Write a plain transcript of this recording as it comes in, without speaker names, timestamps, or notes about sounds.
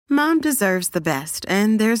Mom deserves the best,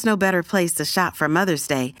 and there's no better place to shop for Mother's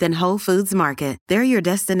Day than Whole Foods Market. They're your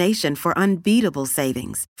destination for unbeatable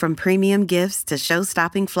savings, from premium gifts to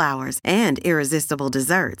show-stopping flowers and irresistible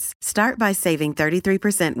desserts. Start by saving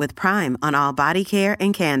 33% with Prime on all body care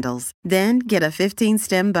and candles. Then get a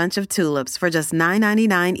 15-stem bunch of tulips for just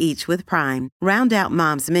 $9.99 each with Prime. Round out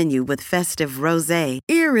Mom's menu with festive rosé,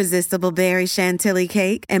 irresistible berry chantilly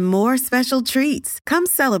cake, and more special treats. Come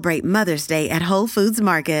celebrate Mother's Day at Whole Foods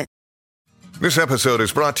Market. This episode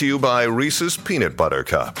is brought to you by Reese's Peanut Butter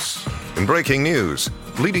Cups. In breaking news,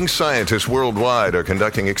 leading scientists worldwide are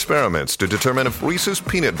conducting experiments to determine if Reese's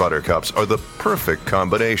Peanut Butter Cups are the perfect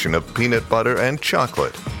combination of peanut butter and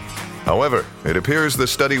chocolate. However, it appears the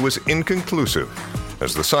study was inconclusive,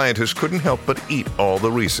 as the scientists couldn't help but eat all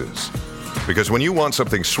the Reese's. Because when you want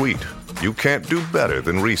something sweet, you can't do better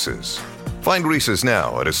than Reese's. Find Reese's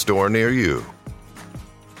now at a store near you.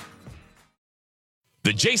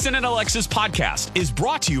 The Jason and Alexis podcast is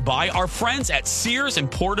brought to you by our friends at Sears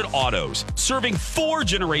Imported Autos, serving 4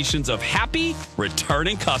 generations of happy,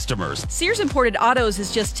 returning customers. Sears Imported Autos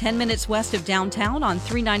is just 10 minutes west of downtown on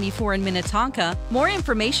 394 in Minnetonka. More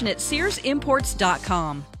information at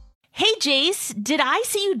SearsImports.com. Hey, Jace, did I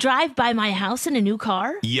see you drive by my house in a new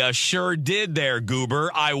car? You sure did there, Goober.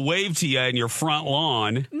 I waved to you in your front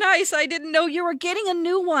lawn. Nice. I didn't know you were getting a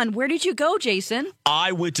new one. Where did you go, Jason?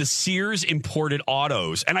 I went to Sears Imported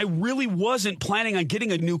Autos, and I really wasn't planning on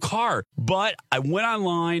getting a new car. But I went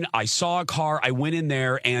online, I saw a car, I went in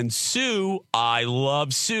there, and Sue, I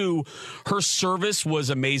love Sue, her service was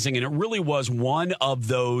amazing, and it really was one of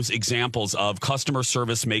those examples of customer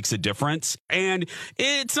service makes a difference. And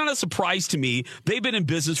it's not a surprise to me. They've been in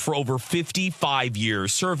business for over 55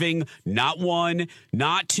 years, serving not 1,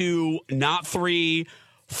 not 2, not 3,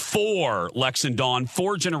 4, Lex and Dawn,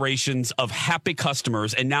 4 generations of happy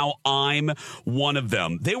customers, and now I'm one of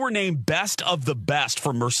them. They were named Best of the Best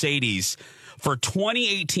for Mercedes for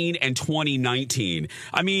 2018 and 2019.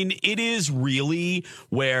 I mean, it is really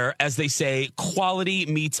where, as they say, quality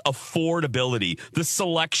meets affordability. The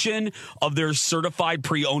selection of their certified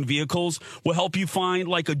pre-owned vehicles will help you find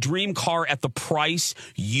like a dream car at the price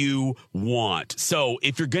you want. So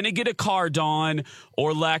if you're going to get a car, Dawn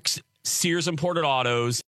or Lex, Sears Imported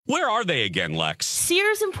Autos. Where are they again, Lex?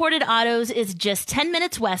 Sears Imported Autos is just 10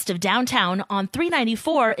 minutes west of downtown on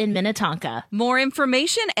 394 in Minnetonka. More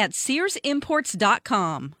information at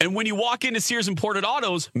SearsImports.com. And when you walk into Sears Imported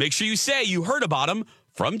Autos, make sure you say you heard about them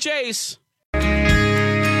from Jace.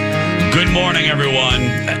 Good morning, everyone,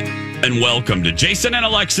 and welcome to Jason and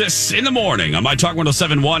Alexis in the morning on My Talk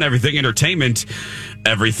 107.1, Everything Entertainment,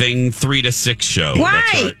 Everything 3 to 6 show. Why?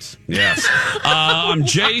 That's right. Yes. I'm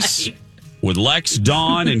Jace. With Lex,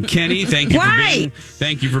 Dawn, and Kenny. Thank you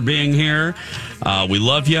for being here. We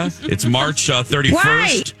love you. It's March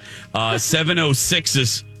 31st.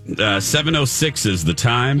 7:06 is the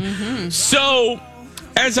time. Mm-hmm. So,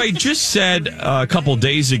 as I just said a couple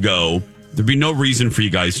days ago, there'd be no reason for you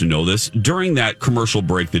guys to know this. During that commercial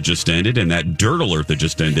break that just ended and that dirt alert that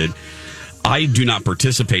just ended, I do not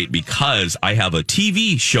participate because I have a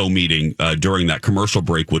TV show meeting during that commercial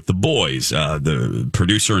break with the boys, the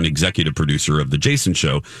producer and executive producer of the Jason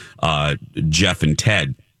Show, Jeff and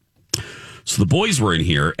Ted. So the boys were in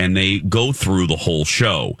here and they go through the whole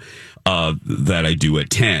show that I do at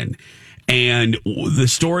 10. And the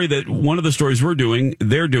story that one of the stories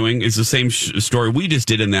they're doing is the same story we just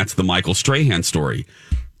did, and that's the Michael Strahan story.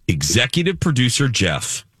 Executive producer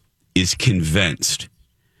Jeff is convinced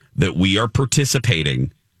that we are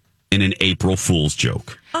participating in an April Fool's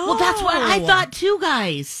joke. Oh. Well, that's what I thought too,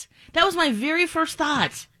 guys. That was my very first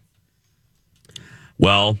thought.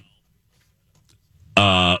 Well,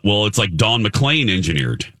 it's like Don McLean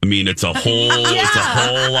engineered. I mean, it's a whole, it's a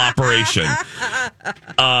whole operation.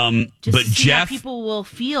 Just but see Jeff, how people will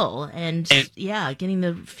feel, and getting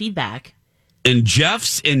the feedback. And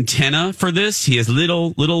Jeff's antenna for this, he has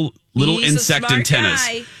little insect antennas.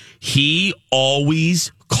 Guy. He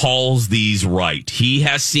always calls these right. He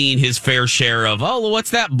has seen his fair share of,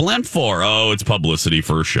 what's that blimp for? Oh, it's publicity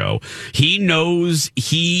for a show. He knows,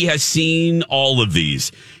 he has seen all of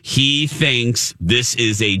these. He thinks this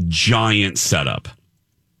is a giant setup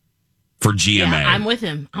for GMA. Yeah, I'm with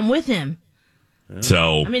him.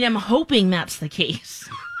 So, I mean, I'm hoping that's the case.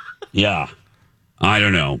 Yeah. I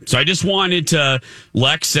don't know. So I just wanted to,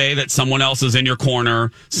 Lex, say that someone else is in your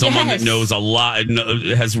corner, someone that knows a lot,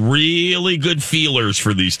 has really good feelers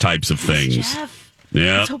for these types of things. Jeff,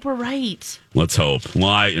 yeah. let's hope we're right. Let's hope. Well,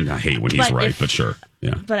 I hate when he's right, but sure.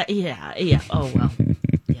 Yeah. But yeah. Oh, well.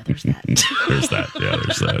 Yeah, there's that. There's that. Yeah,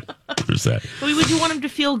 there's that. We do want him to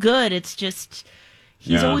feel good. It's just,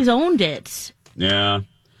 he's always owned it. Yeah.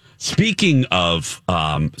 Speaking of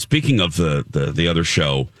the other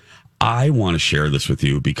show, I want to share this with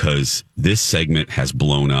you because this segment has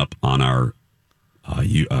blown up on our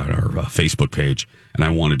Facebook page, and I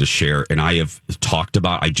wanted to share. And I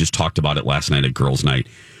just talked about it last night at Girls' Night.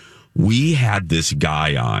 We had this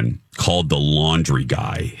guy on called the Laundry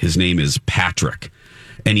Guy. His name is Patrick,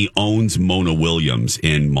 and he owns Mona Williams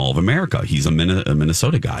in Mall of America. He's a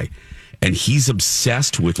Minnesota guy, and he's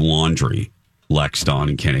obsessed with laundry. Lex, Dawn,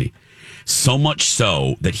 and Kenny. So much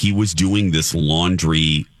so that he was doing this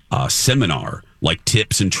laundry seminar, like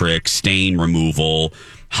tips and tricks, stain removal,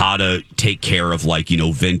 how to take care of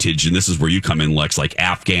vintage. And this is where you come in, Lex, like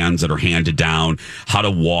Afghans that are handed down, how to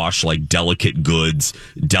wash like delicate goods,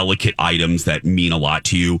 delicate items that mean a lot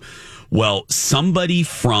to you. Well, somebody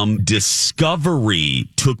from Discovery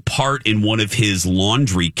took part in one of his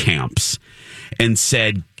laundry camps and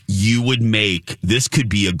said, this could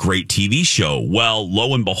be a great TV show. Well,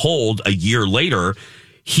 lo and behold, a year later,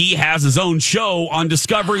 he has his own show on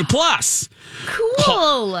Discovery Plus.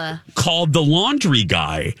 Cool. Called The Laundry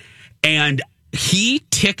Guy. And he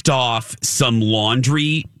ticked off some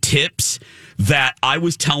laundry tips that I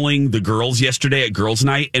was telling the girls yesterday at Girls'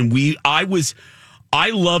 Night. And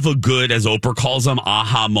I love a good, as Oprah calls them,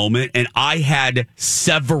 aha moment. And I had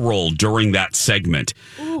several during that segment.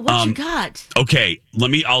 Ooh, what you got? Okay,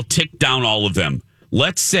 I'll tick down all of them.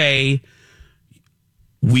 Let's say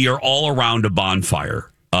we are all around a bonfire,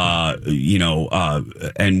 and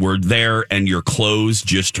we're there and your clothes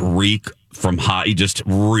just reek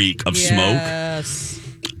of smoke.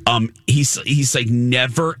 He's like,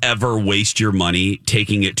 never ever waste your money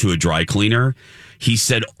taking it to a dry cleaner. He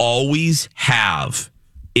said, always have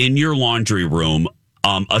in your laundry room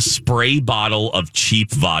a spray bottle of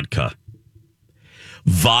cheap vodka.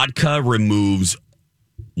 Vodka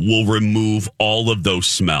will remove all of those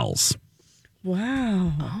smells.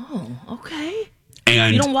 Wow. Oh, okay.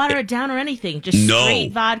 And you don't water it down or anything. Just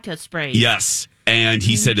straight vodka spray. Yes. And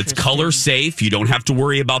he said it's color safe. You don't have to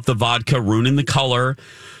worry about the vodka ruining the color.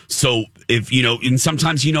 So if, and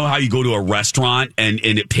sometimes how you go to a restaurant and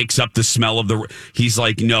it picks up the smell of he's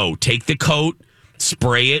like, no, take the coat,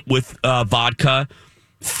 spray it with vodka.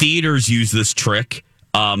 Theaters use this trick.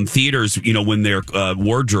 Theaters, when their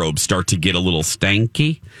wardrobes start to get a little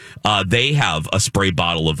stanky, they have a spray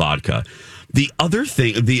bottle of vodka. Another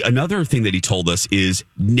thing that he told us is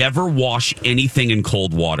never wash anything in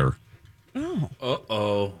cold water. Oh.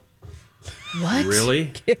 Uh-oh. What?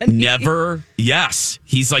 Really? Never. Yes.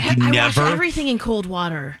 He's like, never. I wash everything in cold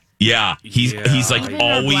water. Yeah. He's like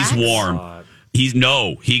always warm.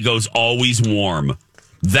 He goes always warm.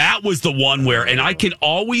 That was the one where, and I can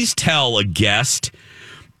always tell a guest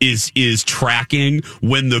is tracking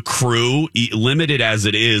when the crew, limited as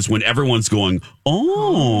it is, when everyone's going,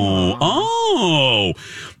 oh.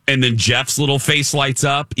 And then Jeff's little face lights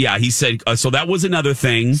up. Yeah, he said, so that was another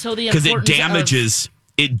thing. So because it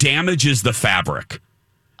damages the fabric.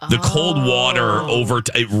 The cold water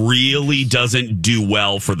it really doesn't do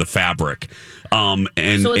well for the fabric. So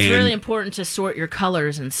it's really important to sort your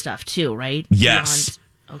colors and stuff too, right? Beyond, Yes.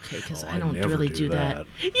 okay, because I don't really do that.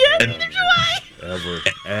 Yeah, neither do I. Ever.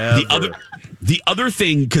 The other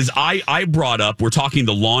thing, because I brought up, we're talking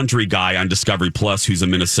the Laundry Guy on Discovery Plus, who's a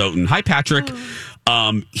Minnesotan. Hi, Patrick.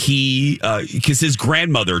 Because his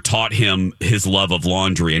grandmother taught him his love of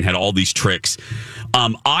laundry and had all these tricks.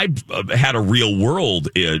 I had a real world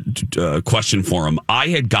question for him. I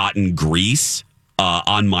had gotten grease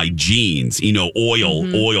on my jeans. Oil.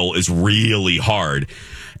 Mm-hmm. Oil is really hard.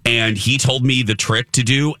 And he told me the trick to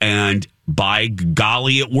do. And by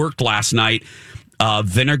golly, it worked last night.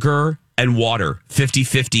 Vinegar and water,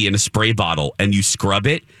 50-50 in a spray bottle. And you scrub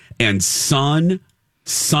it. And son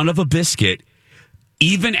of a biscuit,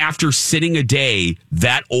 even after sitting a day,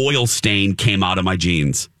 that oil stain came out of my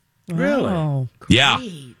jeans. Really? Oh, yeah.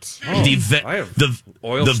 I have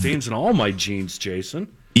oil stains in all my jeans,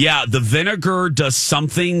 Jason. Yeah, the vinegar does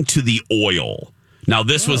something to the oil. Now,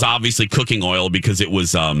 this was obviously cooking oil because it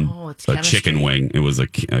was a chicken wing. It was a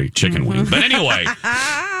chicken wing. But anyway,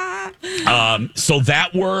 so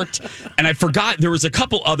that worked. And I forgot there was a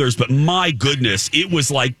couple others, but my goodness, it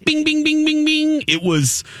was like bing, bing, bing, bing, bing. It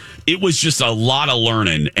was just a lot of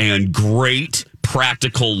learning and great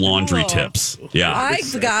practical laundry tips. Yeah.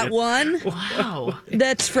 I've got one. Wow.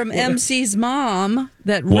 That's from MC's mom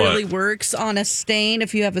that really works on a stain.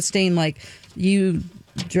 If you have a stain, like you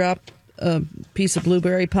drop a piece of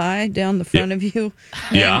blueberry pie down the front of you,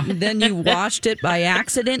 and then you washed it by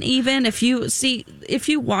accident. Even if you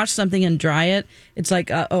wash something and dry it, it's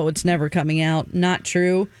like, it's never coming out. Not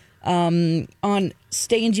true. On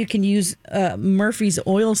stains, you can use Murphy's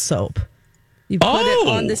oil soap. You put it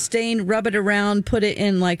on the stain, rub it around, put it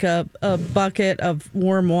in like a bucket of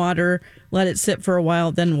warm water, let it sit for a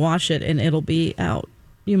while, then wash it, and it'll be out.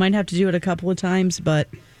 You might have to do it a couple of times, but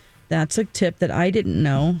that's a tip that I didn't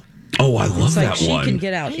know. Oh, I love that she one. Can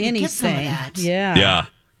get out any stain. Yeah. Yeah.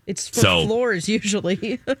 It's for floors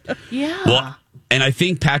usually. Yeah. Well, and I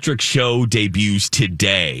think Patrick's show debuts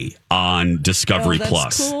today on Discovery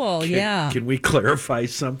Plus. Cool. Yeah. Can we clarify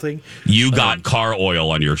something? You got car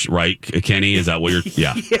oil on your right, Kenny? Is that what you're?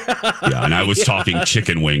 Yeah. Yeah. And I was talking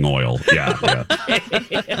chicken wing oil. Yeah.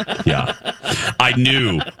 I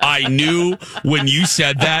knew when you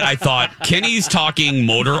said that. I thought Kenny's talking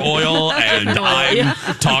motor oil, and I'm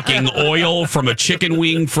talking oil from a chicken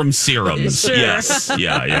wing from Serums. Sure. Yes.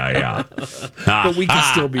 Yeah. But we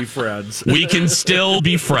can still be friends. We can still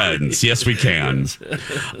be friends. Yes, we can.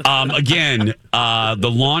 Again,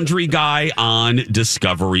 the laundry guy on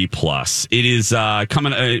Discovery Plus. It is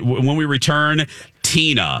coming when we return.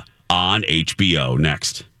 Tina on HBO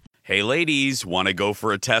next. Hey, ladies, want to go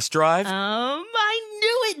for a test drive? I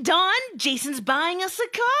knew it, Dawn. Jason's buying us a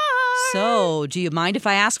car. So, do you mind if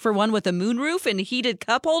I ask for one with a moonroof and heated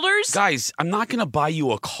cup holders? Guys, I'm not going to buy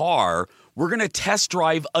you a car. We're going to test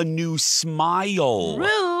drive a new Smile.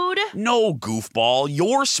 Rude. No, goofball.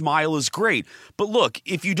 Your Smile is great. But look,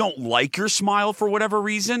 if you don't like your Smile for whatever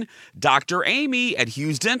reason, Dr. Amy at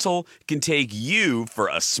Hughes Dental can take you for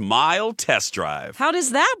a Smile test drive. How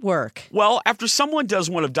does that work? Well, after someone does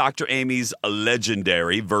one of Dr. Amy's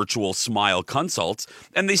legendary virtual Smile consults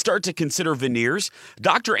and they start to consider veneers,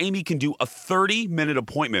 Dr. Amy can do a 30-minute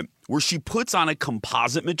appointment where she puts on a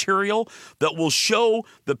composite material that will show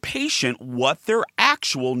the patient what their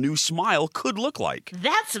actual new smile could look like.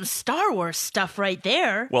 That's some Star Wars stuff right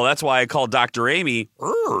there. Well, that's why I call Dr. Amy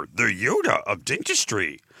the Yoda of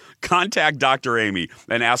dentistry. Contact Dr. Amy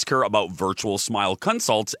and ask her about virtual smile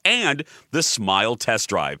consults and the Smile test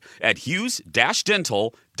drive at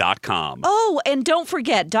hughes-dental.com. Oh, and don't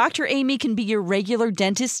forget, Dr. Amy can be your regular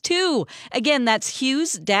dentist too. Again, that's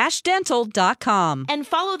hughes-dental.com. And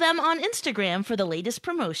follow them on Instagram for the latest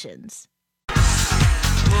promotions.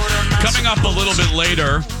 Coming up a little bit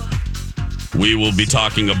later, we will be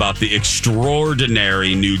talking about the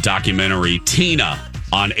extraordinary new documentary, Tina,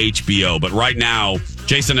 on HBO. But right now,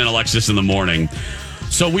 Jason and Alexis in the morning.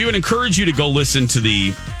 So we would encourage you to go listen to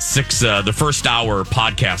the first hour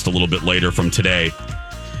podcast a little bit later from today.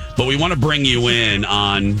 But we want to bring you in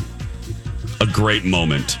on a great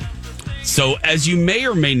moment. So as you may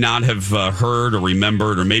or may not have heard or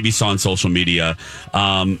remembered or maybe saw on social media,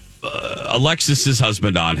 Alexis's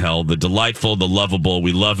husband, Angel, the delightful, the lovable,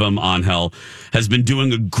 we love him, Angel, has been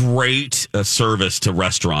doing a great service to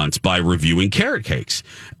restaurants by reviewing carrot cakes.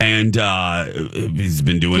 And he's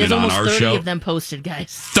been doing it on our show. Almost 30 of them posted,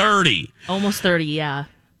 guys. 30. Almost 30, yeah.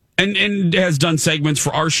 And has done segments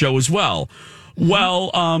for our show as well.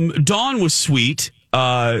 Well, Dawn was sweet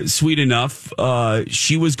enough.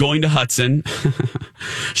 She was going to Hudson.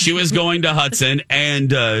 She was going to Hudson and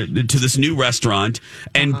to this new restaurant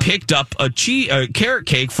and picked up a carrot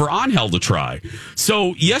cake for Angel to try.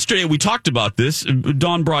 So yesterday we talked about this.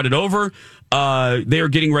 Dawn brought it over. They were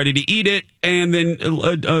getting ready to eat it, and then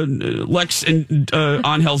Lex and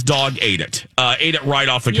Angel's dog ate it right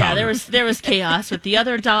off the counter. Yeah, there was chaos with the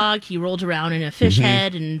other dog. He rolled around in a fish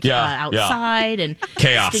head and outside and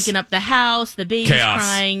chaos, stinking up the house. The baby's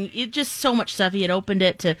crying. It just so much stuff. He had opened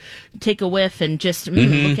it to take a whiff and just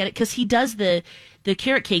look at it because he does the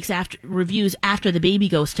carrot cakes reviews after the baby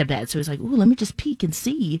goes to bed. So he's like, "Ooh, let me just peek and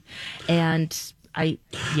see," and. I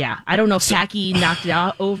don't know if Tacky knocked it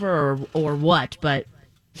out over or what, but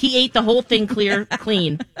he ate the whole thing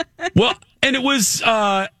clean. Well, and it was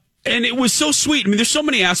so sweet. I mean, there's so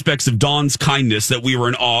many aspects of Dawn's kindness that we were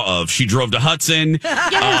in awe of. She drove to Hudson.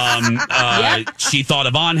 She thought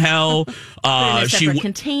of Angel. In a separate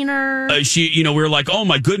container. We were like, oh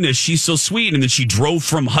my goodness, she's so sweet. And then she drove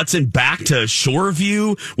from Hudson back to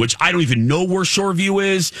Shoreview, which I don't even know where Shoreview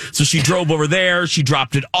is. So she drove over there. She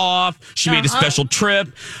dropped it off. She made a special trip.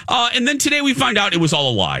 And then today we find out it was all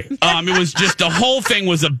a lie. It was just the whole thing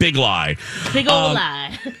was a big lie. Big old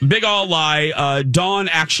lie. Big old lie. Dawn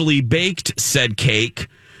actually baked said cake.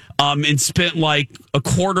 And spent like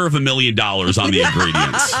 $250,000 on the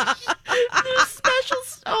ingredients. Special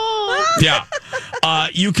stuff. Yeah.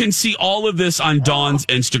 You can see all of this on Dawn's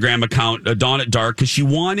Instagram account, Dawn at Dark, because she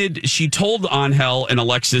told Angel and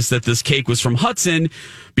Alexis that this cake was from Hudson.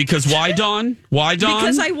 Because why, Dawn? Why, Dawn?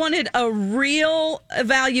 Because I wanted a real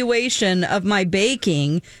evaluation of my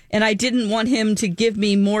baking, and I didn't want him to give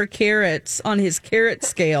me more carrots on his carrot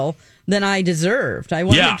scale than I deserved. I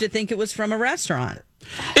wanted him to think it was from a restaurant.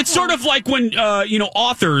 It's sort of like when,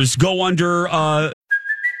 authors go under...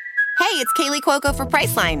 Hey, it's Kaylee Cuoco for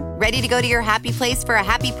Priceline. Ready to go to your happy place for a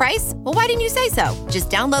happy price? Well, why didn't you say so? Just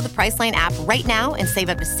download the Priceline app right now and save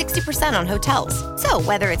up to 60% on hotels. So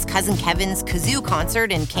whether it's Cousin Kevin's Kazoo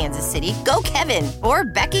Concert in Kansas City, go Kevin, or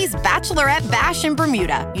Becky's Bachelorette Bash in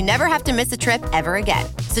Bermuda, you never have to miss a trip ever again.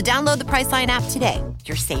 So download the Priceline app today.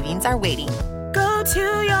 Your savings are waiting. Go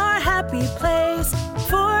to your happy place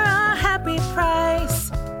for a happy price.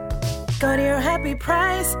 Go to your happy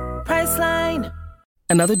price, Priceline.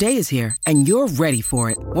 Another day is here, and you're ready for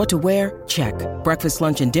it. What to wear? Check. Breakfast,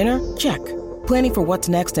 lunch, and dinner? Check. Planning for what's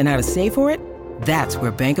next and how to save for it? That's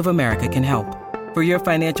where Bank of America can help. For your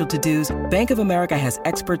financial to-dos, Bank of America has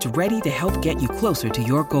experts ready to help get you closer to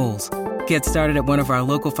your goals. Get started at one of our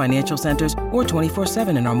local financial centers or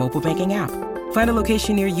 24/7 in our mobile banking app. Find a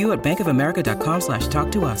location near you at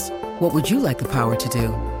bankofamerica.com/talktous. What would you like the power to do?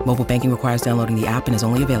 Mobile banking requires downloading the app and is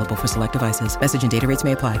only available for select devices. Message and data rates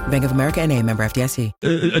may apply. Bank of America N.A., member FDIC.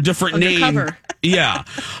 A different name. Yeah.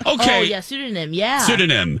 Okay. Oh, yeah, pseudonym. Yeah.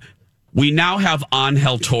 Pseudonym. We now have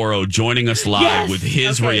Angel Toro joining us live with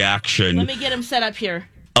his reaction. Let me get him set up here.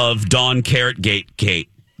 Of Dawn Carrot Gate.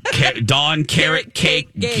 Dawn Carrot Cake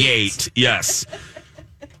Gate. Yes.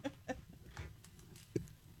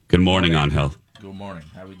 Good morning, Angel. Good morning.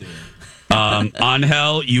 How we doing?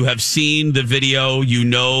 Angel, you have seen the video. You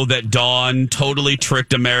know that Dawn totally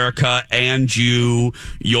tricked America and you.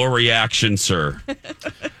 Your reaction, sir?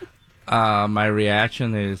 My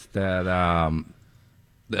reaction is that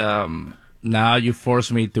now you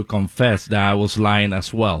force me to confess that I was lying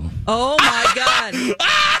as well. Oh, my God.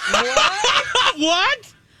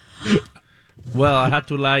 What? Well, I had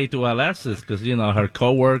to lie to Alexis because, her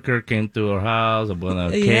coworker came to her house and brought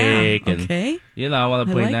a cake. Okay. And, I want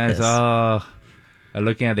to play nice. I'm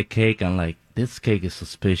looking at the cake. I'm like, this cake is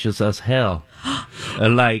suspicious as hell.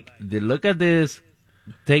 And look at this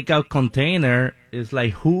takeout container. It's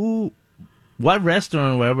like, what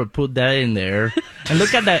restaurant will ever put that in there? And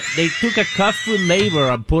look at that. They took a cut food label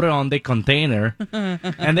and put it on the container.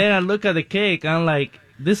 And then I look at the cake. I'm like,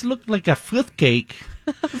 this looked like a fruit cake.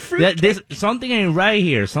 Something ain't right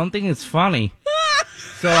here. Something is funny.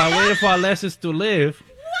 So I waited for Alexis to leave,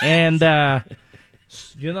 and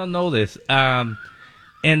you don't know this. And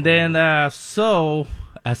then so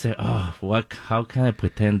I said, "Oh, how can I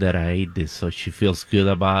pretend that I ate this so she feels good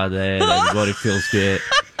about it? Everybody feels good."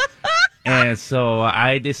 And so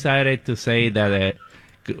I decided to say that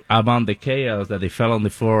about the chaos that they fell on the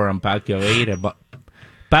floor and Pacquiao ate it, but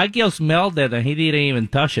Pacquiao smelled it and he didn't even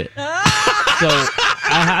touch it. So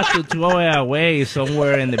I had to throw it away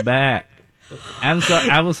somewhere in the back. And so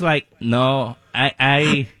I was like, no,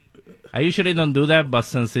 I usually don't do that, but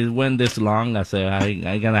since it went this long, I said, I'm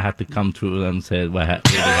going to have to come through and say what really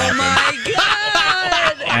happened. Oh, my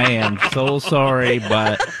God! I am so sorry,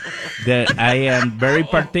 but that I am very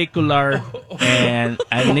particular, and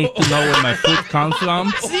I need to know where my food comes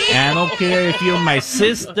from. And I don't care if you're my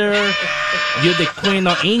sister, you're the Queen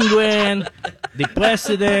of England, the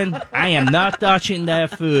president. I am not touching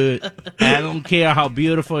that food. I don't care how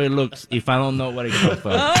beautiful it looks if I don't know where it comes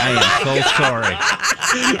from. I am so sorry.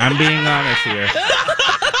 I'm being honest here.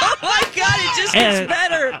 Oh my God, it just gets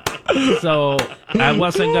better. So I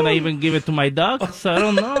wasn't going to even give it to my dog. So I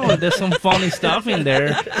don't know. There's some funny stuff in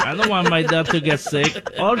there. I don't want my dog to get sick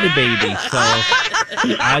or the baby. So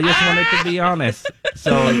I just wanted to be honest.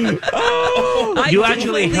 So you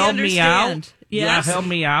actually helped me out. Yes. You helped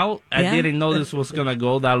me out. I didn't know this was going to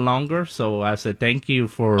go that longer. So I said, thank you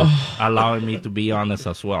for allowing me to be honest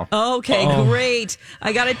as well. Okay, great.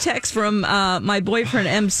 I got a text from my boyfriend,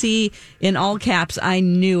 MC, in all caps. I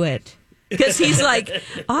knew it. Because he's like,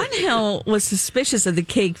 Angel was suspicious of the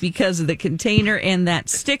cake because of the container and that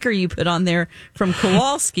sticker you put on there from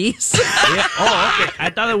Kowalski's. Yeah. Oh, okay. I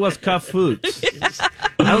thought it was Cut Foods.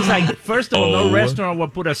 I was like, first of all, no restaurant will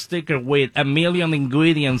put a sticker with 1 million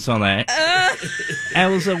ingredients on it. I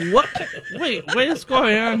was like, what? Wait, what is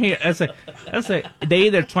going on here? I said, they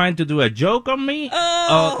either trying to do a joke on me,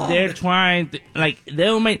 or they're trying to, they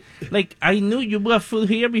don't make, I knew you brought food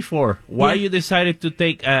here before. Why you decided to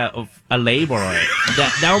take a label on it?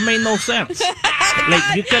 That made no sense.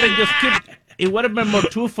 You could have just kept. It would have been more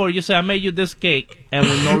truthful. You say, I made you this cake and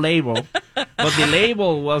with no label, but the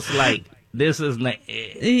label was like, this is and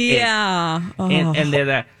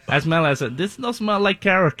then I smell. I said, this don't smell like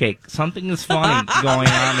carrot cake. Something is funny going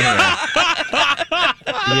on here.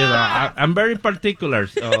 I'm very particular.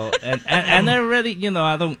 So and I already,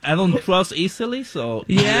 I don't trust easily. So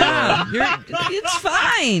it's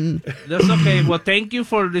fine. That's okay. Well, thank you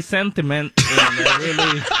for the sentiment. And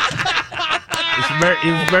it's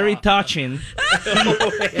It's very touching.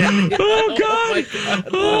 Oh God!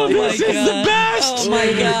 Oh, this is the best! Oh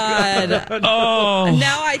my God! Oh,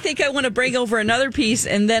 now I think I want to bring over another piece,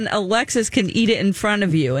 and then Alexis can eat it in front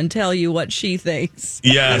of you and tell you what she thinks.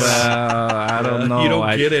 Yes. I don't know. You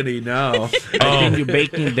don't get any now. I think your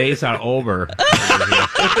baking days are over.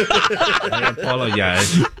 I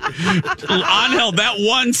apologize. Angel, that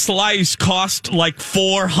one slice cost like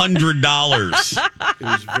 $400. It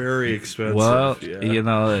was very expensive. Well,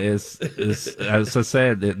 it's as I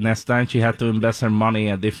said, next time she had to invest her money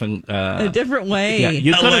a different way. Yeah,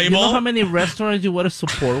 you know how many restaurants you would have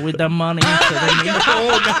support with that money? Oh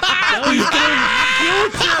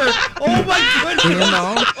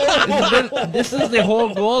my goodness! This is the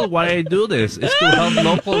whole goal. Why I do this is to help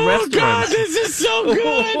local restaurants. God, this is so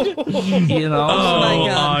good. Oh my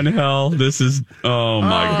God, Angel, this is. Oh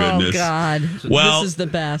my goodness. Oh God. Well, this is the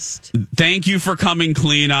best. Thank you for coming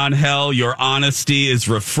clean, Angel. Your honesty is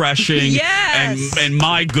refreshing. Yes. And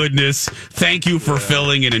my goodness, thank you for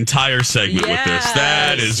filling an entire segment with this.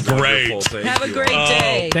 That is great. Have a great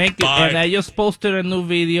day. Thank you. Bye. And I just posted a new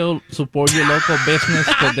video. Support your local business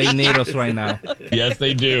because they need us right now. Yes,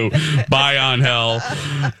 they do. Bye, Angel.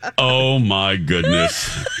 Oh my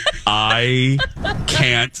goodness. I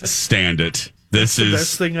can't stand it. This is the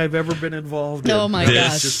best thing I've ever been involved in. Oh my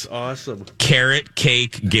gosh. It's just awesome. Carrot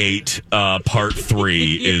Cake Gate Part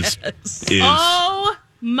 3 is. Oh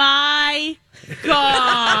my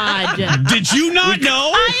God. Did you not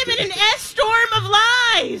know? I am in an S-storm of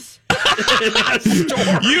lies.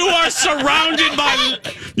 You are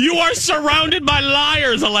surrounded by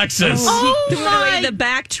liars, Alexis. Oh Threw away the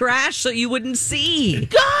back trash so you wouldn't see.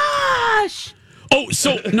 Gosh. Oh,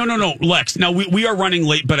 so no, Lex. Now we are running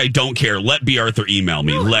late, but I don't care. Let B. Arthur email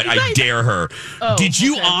me. I dare her. Oh, Did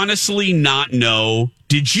you honestly not know?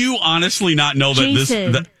 Jason,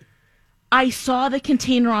 that I saw the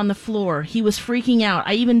container on the floor. He was freaking out.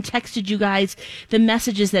 I even texted you guys the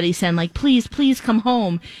messages that he sent, like, please come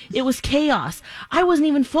home. It was chaos. I wasn't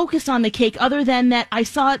even focused on the cake other than that I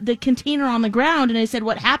saw the container on the ground and I said,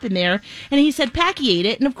 what happened there? And he said, Packy ate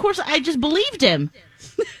it. And of course, I just believed him.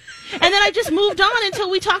 And then I just moved on until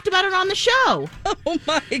we talked about it on the show. Oh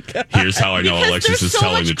my God. Here's how I know because Alexis is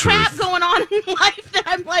telling the truth. There's so much crap going on in life that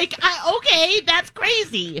I'm like, okay, that's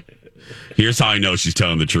crazy. Here's how I know she's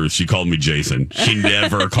telling the truth. She called me Jason. She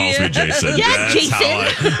never calls me Jason. Yes, Jason.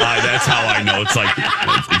 That's how I know. It's like,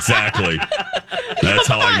 exactly. That's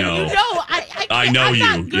how I know. No, I know I'm you.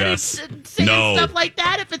 Not good Yes. at saying stuff like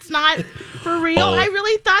that if it's not for real. Oh. I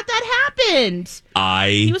really thought that happened.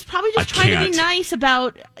 He was probably just trying to be nice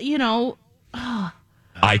about,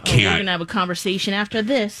 I can't. We're going to have a conversation after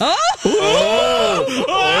this. Oh!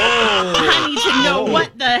 I need to know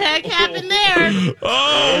what the heck happened there.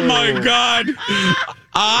 Oh, my God.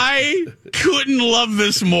 I couldn't love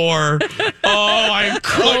this more. I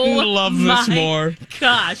couldn't love this more.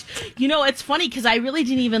 Gosh. It's funny because I really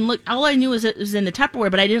didn't even look. All I knew was it was in the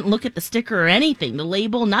Tupperware, but I didn't look at the sticker or anything, the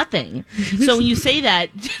label, nothing. So when you say that.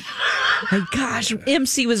 My gosh,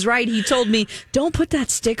 MC was right. He told me, don't put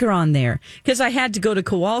that sticker on there. Because I had to go to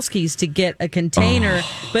Kowalski's to get a container,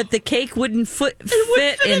 but the cake wouldn't fit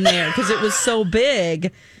in there because it was so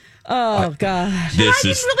big. Oh, gosh. I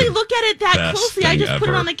didn't really look at it that closely. I just put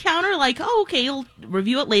it ever. on the counter like, okay, you'll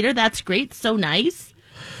review it later. That's great. So nice.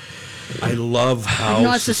 I love how I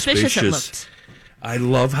know how suspicious it looked. I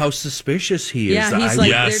love how suspicious he is. Yeah, he's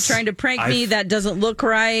like, they're trying to prank me. That doesn't look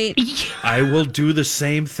right. I will do the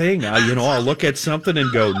same thing. I'll look at something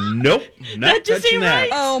and go, nope, not touching that. Right.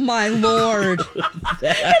 Oh, my Lord. And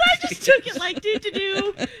I just took it like,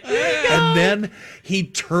 do. And then he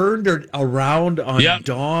turned around on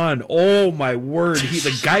Dawn. Oh, my word.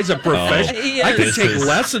 The guy's a professional. I could take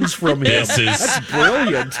lessons from him. That's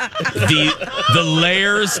brilliant. The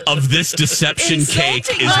layers of this deception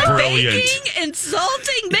cake is brilliant.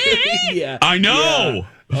 Insulting me. Yeah. I know.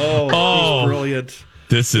 Yeah. Oh, brilliant.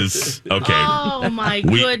 This is okay. Oh my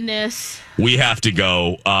goodness. We have to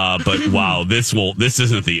go, but wow, this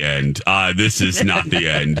isn't the end. This is not the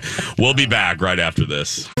end. We'll be back right after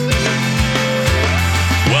this.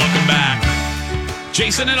 Welcome back.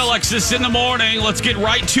 Jason and Alexis in the morning. Let's get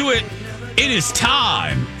right to it. It is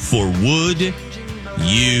time for Would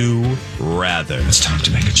You Rather. It's time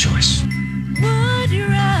to make a choice. Would you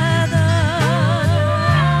rather?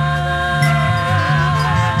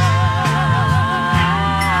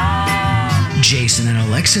 Jason and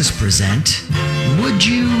Alexis present Would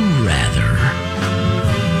You Rather?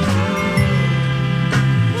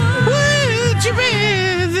 Would you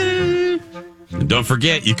rather? And don't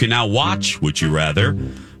forget, you can now watch Would You Rather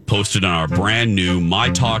posted on our brand new My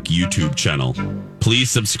Talk YouTube channel. please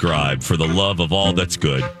subscribe for the love of all that's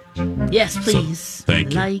good. Yes, please. So,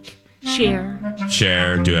 thank you. Like, share,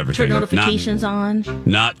 do everything. turn notifications on.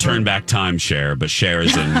 Not turn back time share, but share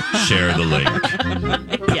as in share the link.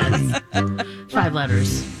 Yes. 5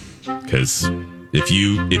 letters. Because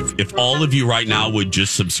if all of you right now would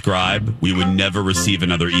just subscribe, we would never receive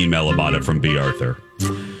another email about it from B. Arthur.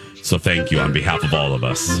 So thank you on behalf of all of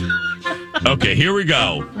us. Okay, here we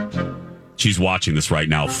go. She's watching this right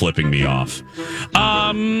now, flipping me off.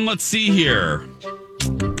 Let's see here.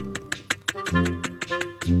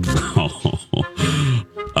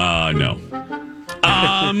 No.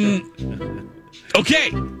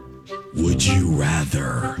 Okay. Would you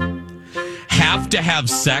rather have to have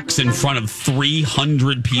sex in front of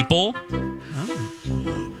 300 people?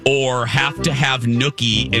 Or have to have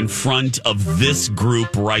Nookie in front of this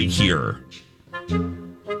group right here? Ew.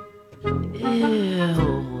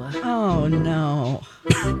 Oh, no.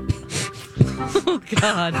 Oh,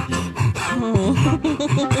 God. Oh.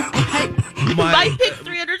 I picked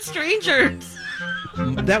 300 strangers.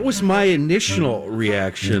 That was my initial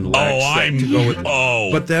reaction, Lex. To go with,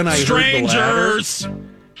 but then I strangers. Heard the ladder.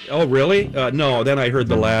 Oh, really? No, then I heard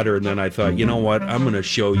the ladder, and then I thought, you know what? I'm going to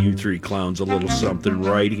show you 3 clowns a little something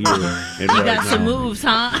right here and You right got now. some moves,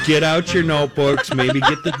 huh? Get out your notebooks, maybe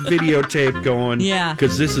get the videotape going. Yeah.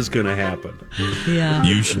 Because this is going to happen. Yeah.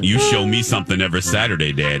 You show me something every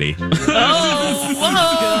Saturday, Daddy.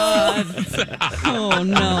 Oh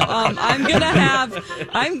no!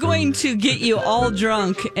 I'm going to get you all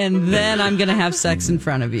drunk, and then I'm going to have sex in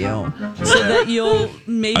front of you, so that you'll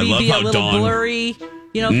maybe be a little blurry.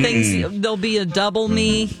 You know, things. There'll be a double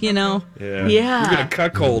me. You know. Yeah. You're going to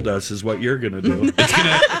cuckold us, is what you're going to do.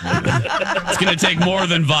 It's gonna take more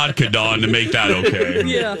than vodka, Dawn, to make that okay.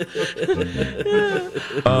 Yeah.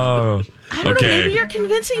 I don't know. Maybe you're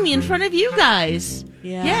convincing me in front of you guys.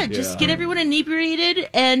 Yeah. Just get everyone inebriated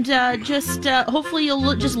and just hopefully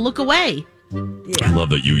you'll just look away. I love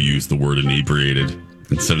that you use the word inebriated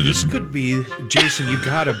instead of just. This could be, Jason. You've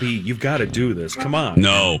got to do this. Come on.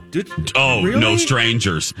 No. Really? No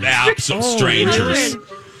strangers. Strangers. Really?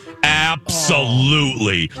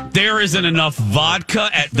 Absolutely. There isn't enough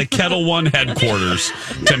vodka at the Kettle One headquarters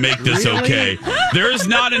to make this okay. There is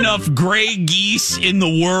not enough gray geese in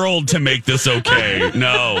the world to make this okay.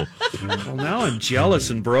 No. Well, now I'm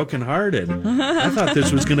jealous and brokenhearted. I thought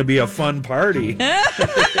this was going to be a fun party.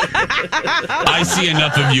 I see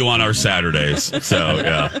enough of you on our Saturdays. So,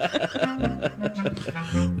 yeah.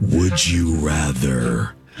 Would you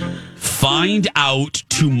rather find out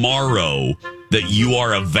tomorrow that you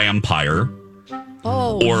are a vampire?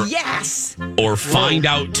 Oh, yes. Or find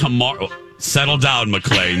out tomorrow. Settle down,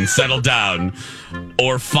 McLean. Settle down.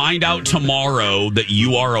 Or find out tomorrow that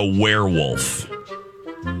you are a werewolf.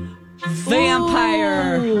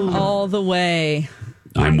 Vampire all the way.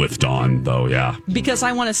 I'm with Dawn, though, yeah. Because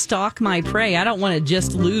I want to stalk my prey. I don't want to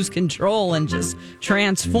just lose control and just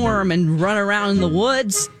transform and run around in the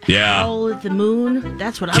woods. Yeah. Oh, the moon.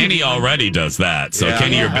 That's what Kenny already does that. So,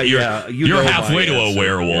 Kenny, you're halfway to a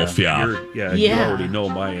werewolf, You already know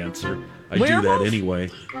my answer. I werewolf? do that anyway.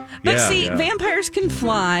 But vampires can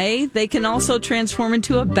fly. They can also transform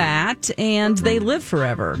into a bat, and they live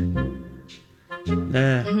forever.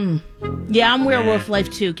 Yeah, I'm werewolf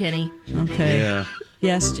life too, Kenny. Okay. Yeah.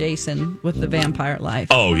 Yes, Jason, with the vampire life.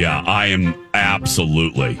 Oh, yeah, I am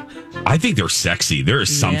absolutely. I think they're sexy. There is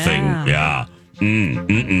something,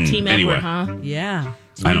 Team anyway. Edward, huh? Yeah.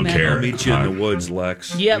 I don't care. I'll meet you in the woods,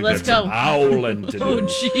 Lex. Yeah, We let's got go. some howling to do. Oh,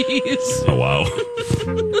 jeez. Oh, wow.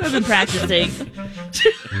 I've been practicing.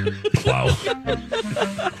 Wow.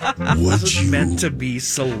 Would you meant to be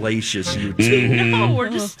salacious, you two? No, we're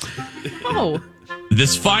just. Oh.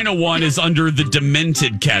 This final one is under the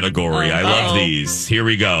demented category. I love these. Here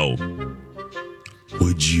we go.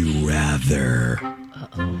 Would you rather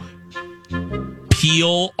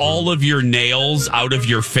peel all of your nails out of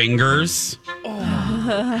your fingers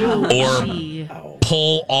or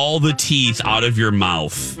pull all the teeth out of your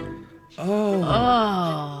mouth?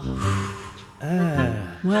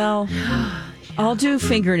 Well, I'll do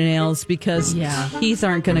fingernails because teeth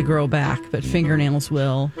aren't going to grow back, but fingernails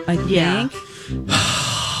will, I think.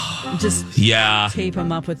 Just tape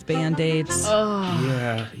them up with Band-Aids.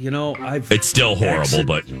 Yeah, it's still horrible,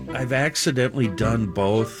 but I've accidentally done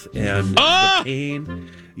both, and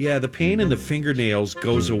the pain in the fingernails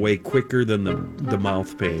goes away quicker than the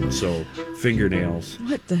mouth pain. So fingernails.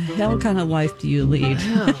 What the hell kind of life do you lead?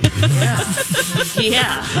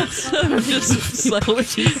 Yeah. Just like,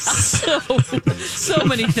 so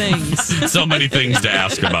many things. So many things to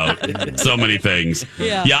ask about. So many things.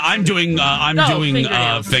 Yeah. Yeah, I'm doing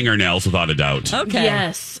fingernails without a doubt. Okay.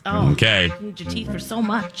 Yes. Oh. Okay. You need your teeth for so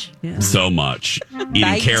much. Yeah. So much.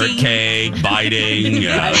 Eating carrot cake, biting.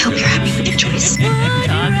 I hope you're happy with your choice.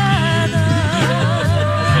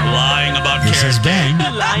 Lying about This has been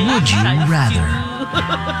Would You Rather?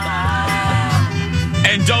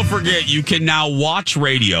 And don't forget, you can now watch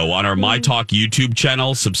radio on our My Talk YouTube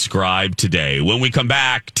channel. Subscribe today. When we come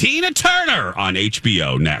back, Tina Turner on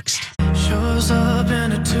HBO next. Shows up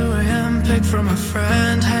in a 2 a.m. pic from a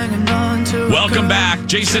friend hanging on to. Welcome back.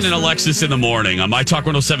 Jason and Alexis in the morning on My Talk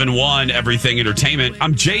 107.1 Everything Entertainment.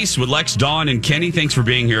 I'm Jace with Lex, Dawn, and Kenny. Thanks for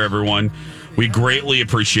being here, everyone. We greatly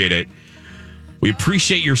appreciate it. We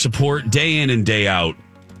appreciate your support day in and day out.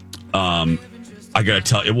 I got to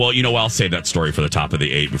tell you, well, you know, I'll save that story for the top of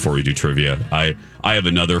the 8 before we do trivia. I have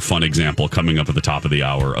another fun example coming up at the top of the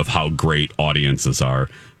hour of how great audiences are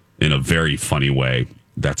in a very funny way.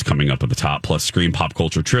 That's coming up at the top, plus Scream Pop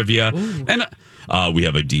Culture Trivia. Ooh. And we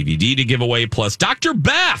have a DVD to give away, plus Dr.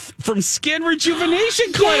 Beth from Skin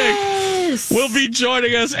Rejuvenation Clinic will be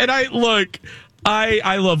joining us. And I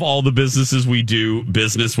love all the businesses we do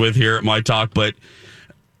business with here at My Talk, but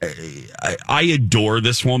I adore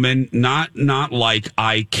this woman. Not like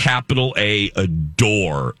I capital A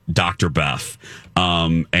adore Dr. Beth.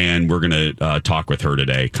 And we're going to talk with her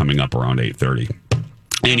today coming up around 8:30.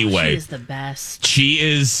 Anyway. She is the best. She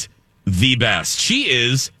is the best. She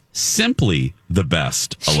is simply the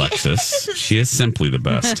best, Alexis. She is simply the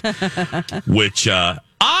best. Which,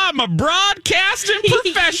 I'm a broadcasting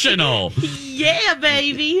professional. Yeah,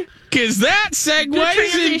 baby. Because that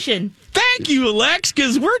segues in. Thank you, Alex,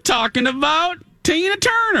 because we're talking about Tina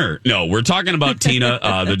Turner. No, we're talking about Tina,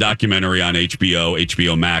 the documentary on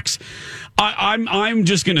HBO Max. I'm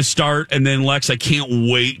just going to start, and then, Lex, I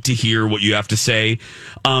can't wait to hear what you have to say.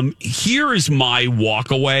 Here is my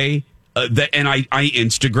walk away, and I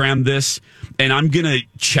Instagram this, and I'm going to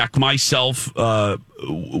check myself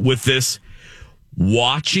with this.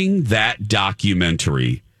 Watching that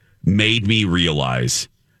documentary made me realize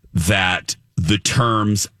that the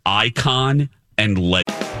terms icon and legend.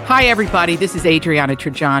 Hi, everybody. This is Adriana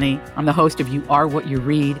Trajani. I'm the host of You Are What You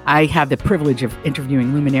Read. I have the privilege of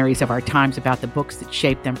interviewing luminaries of our times about the books that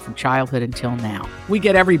shaped them from childhood until now. We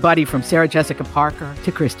get everybody from Sarah Jessica Parker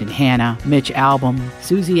to Kristen Hanna, Mitch Albom,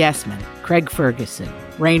 Susie Essman, Craig Ferguson,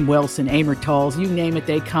 Rainn Wilson, Amor Tolls, you name it,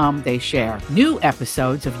 they come, they share. New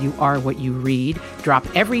episodes of You Are What You Read drop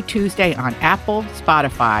every Tuesday on Apple,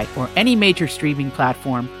 Spotify, or any major streaming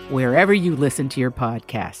platform wherever you listen to your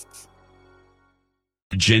podcasts.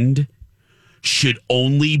 Legend should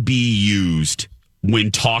only be used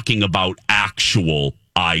when talking about actual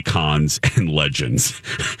icons and legends.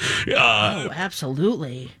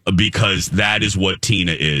 Absolutely. Because that is what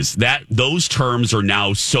Tina is. Those terms are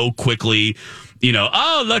now so quickly,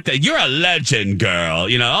 oh, look, you're a legend, girl.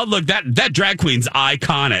 Oh, look, that drag queen's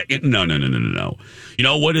iconic. No. You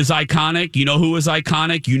know what is iconic? You know who is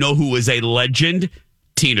iconic? You know who is a legend?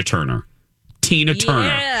 Tina Turner. Tina Turner.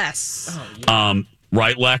 Yes. Oh, yeah.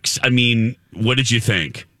 Right, Lex? I mean, what did you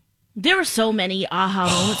think? There were so many aha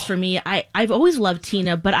moments for me. I've always loved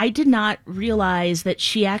Tina, but I did not realize that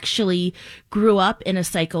she actually grew up in a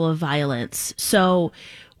cycle of violence. So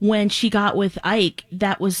when she got with Ike,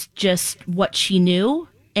 that was just what she knew.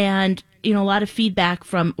 And, a lot of feedback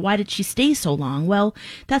from why did she stay so long? Well,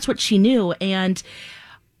 that's what she knew. And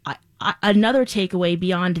another takeaway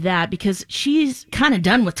beyond that, because she's kind of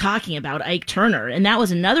done with talking about Ike Turner. And that was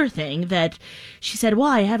another thing that she said, well,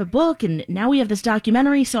 I have a book and now we have this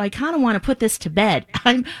documentary, so I kind of want to put this to bed.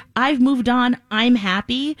 I've moved on. I'm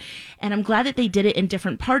happy. And I'm glad that they did it in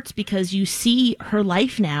different parts, because you see her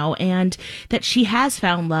life now and that she has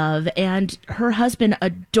found love and her husband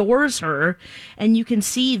adores her. And you can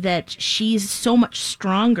see that she's so much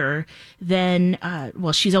stronger than,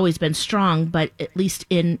 she's always been strong, but at least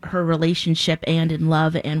in her relationship and in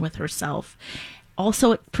love and with herself.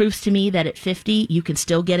 Also, it proves to me that at 50, you can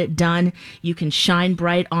still get it done. You can shine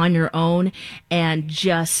bright on your own and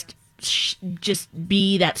just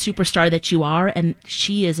be that superstar that you are. And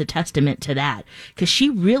she is a testament to that, because she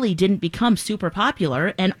really didn't become super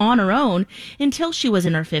popular and on her own until she was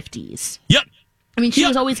in her 50s. Yep. I mean, she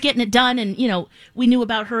was always getting it done, and, we knew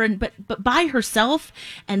about her, but by herself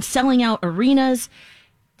and selling out arenas,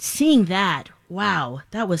 seeing that, wow,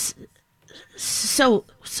 that was so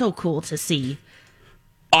cool to see.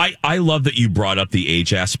 I love that you brought up the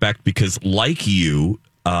age aspect, because like you,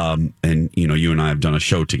 and you and I have done a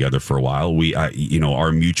show together for a while.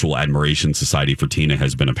 Our mutual admiration society for Tina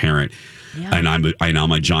has been apparent, and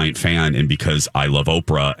I'm a giant fan. And because I love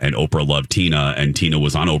Oprah, and Oprah loved Tina, and Tina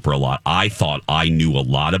was on Oprah a lot, I thought I knew a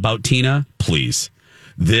lot about Tina. Please,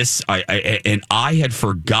 I had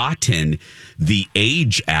forgotten the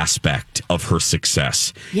age aspect of her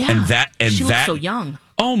success. Yeah, she looks so young.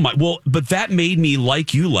 Oh my! Well, but that made me,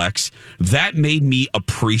 like you, Lex. That made me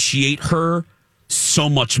appreciate her so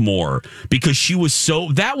much more, because she was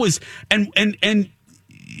and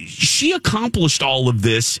she accomplished all of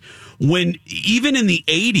this when, even in the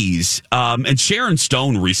 80s, and Sharon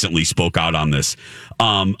Stone recently spoke out on this,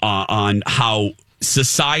 on how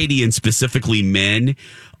society, and specifically men,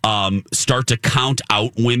 start to count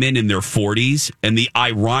out women in their 40s. And the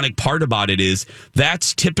ironic part about it is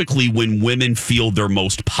that's typically when women feel their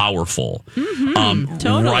most powerful.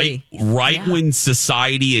 Totally. Right when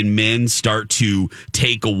society and men start to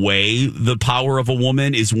take away the power of a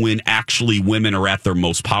woman is when actually women are at their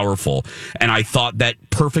most powerful. And I thought that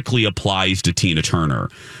perfectly applies to Tina Turner,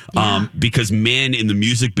 because men in the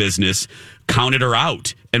music business counted her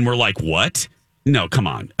out and were like, what? No, come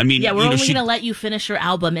on. I mean, we're only going to let you finish your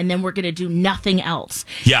album, and then we're going to do nothing else.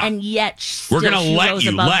 Yeah. And yet, we're going to let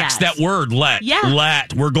you, Lex, that word, let. Yeah.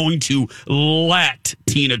 Let. We're going to let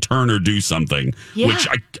Tina Turner do something, which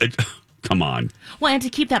come on. Well, and to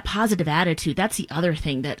keep that positive attitude, that's the other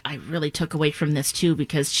thing that I really took away from this, too,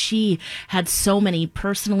 because she had so many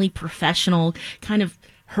personally professional kind of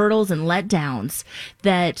hurdles and letdowns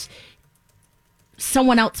that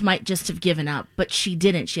someone else might just have given up, but she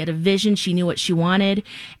didn't. She had a vision. She knew what she wanted,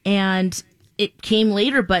 and it came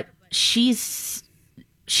later, but she's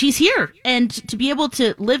here. And to be able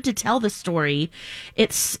to live to tell the story,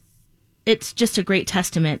 it's just a great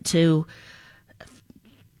testament to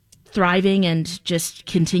thriving and just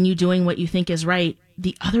continue doing what you think is right.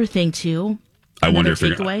 The other thing, too, I wonder if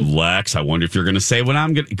Lex, I wonder if you're going to say what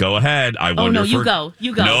I'm going to. Go ahead. You go.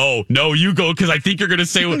 No, you go, because I think you're going to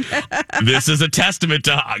say what. This is a testament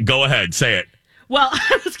to. Go ahead, say it. Well,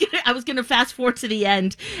 I was gonna fast forward to the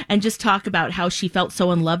end and just talk about how she felt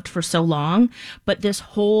so unloved for so long. But this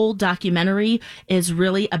whole documentary is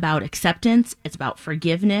really about acceptance. It's about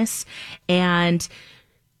forgiveness, and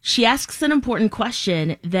she asks an important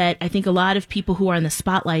question that I think a lot of people who are in the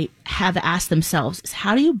spotlight have asked themselves: is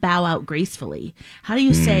how do you bow out gracefully? How do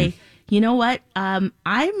you say, you know what,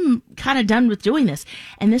 I'm kind of done with doing this?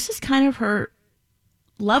 And this is kind of her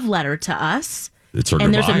love letter to us. It's her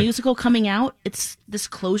and goodbye. There's a musical coming out. It's this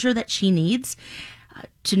closure that she needs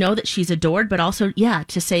to know that she's adored, but also,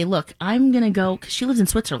 to say, look, I'm going to go, because she lives in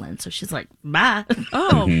Switzerland. So she's like, bye.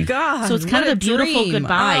 Oh, God. So it's kind of a beautiful dream.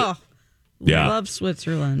 goodbye. Oh. Yeah. Love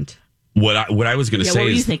Switzerland. What I was going to say what were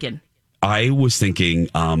is, you thinking? I was thinking,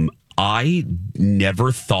 I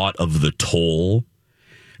never thought of the toll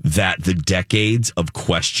that the decades of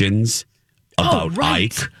questions about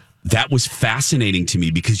Ike, that was fascinating to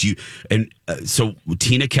me, because so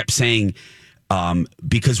Tina kept saying,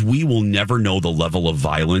 because we will never know the level of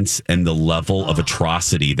violence and the level of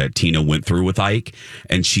atrocity that Tina went through with Ike.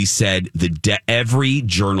 And she said every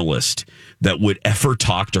journalist that would ever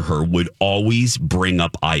talk to her would always bring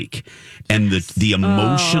up Ike, and the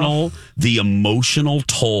emotional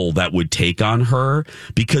toll that would take on her,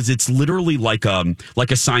 because it's literally like a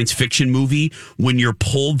science fiction movie when you're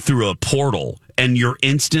pulled through a portal. And you're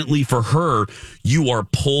instantly, for her, you are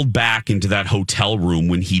pulled back into that hotel room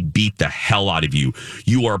when he beat the hell out of you.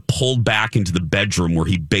 You are pulled back into the bedroom where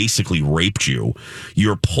he basically raped you.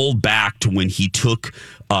 You're pulled back to when he took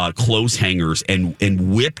clothes hangers and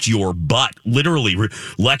whipped your butt. Literally,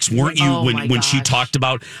 Lex, weren't you when she talked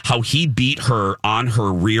about how he beat her on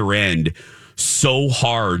her rear end so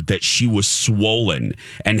hard that she was swollen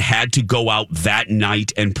and had to go out that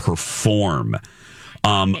night and perform?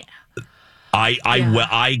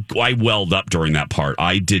 I welled up during that part.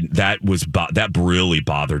 I did. That really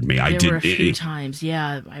bothered me. There were a few times.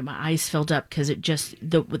 Yeah, my eyes filled up because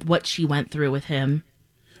with what she went through with him,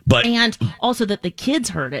 and also that the kids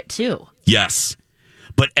heard it too. Yes,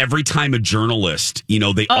 but every time a journalist,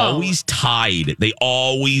 they always tied. They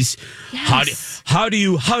always how do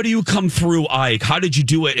you come through, Ike? How did you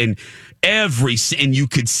do it? And you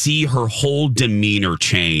could see her whole demeanor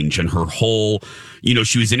change, and her whole.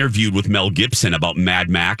 She was interviewed with Mel Gibson about Mad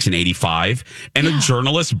Max in '85, and a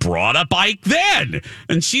journalist brought up Ike then.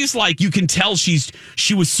 And she's like, you can tell she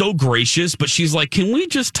was so gracious, but she's like, can we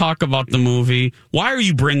just talk about the movie? Why are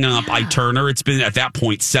you bringing up Ike Turner? It's been, at that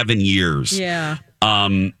point, 7 years. Yeah.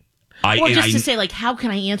 Or just to say, like, how can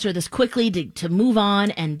I answer this quickly to move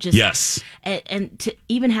on and just... Yes. And to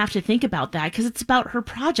even have to think about that, because it's about her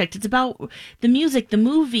project. It's about the music, the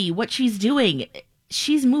movie, what she's doing.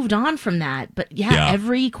 She's moved on from that. But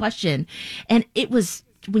every question. And it was...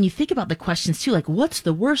 When you think about the questions, too, like, what's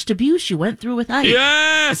the worst abuse you went through with Ike?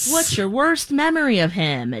 Yes! What's your worst memory of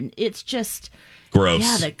him? And it's just... Gross.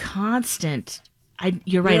 Yeah, the constant...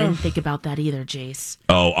 You're right, I didn't think about that either, Jace.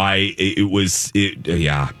 Oh,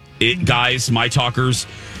 guys, my talkers,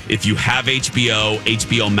 if you have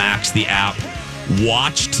HBO Max, the app,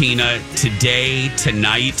 watch Tina today,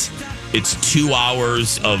 tonight. It's 2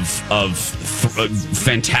 hours of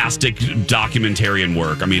fantastic documentarian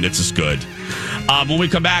work. I mean, it's just good. When we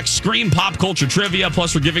come back, Scream Pop Culture Trivia,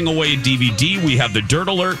 plus we're giving away a DVD. We have the Dirt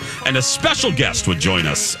Alert, and a special guest would join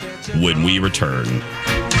us when we return.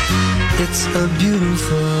 It's a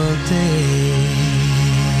beautiful day.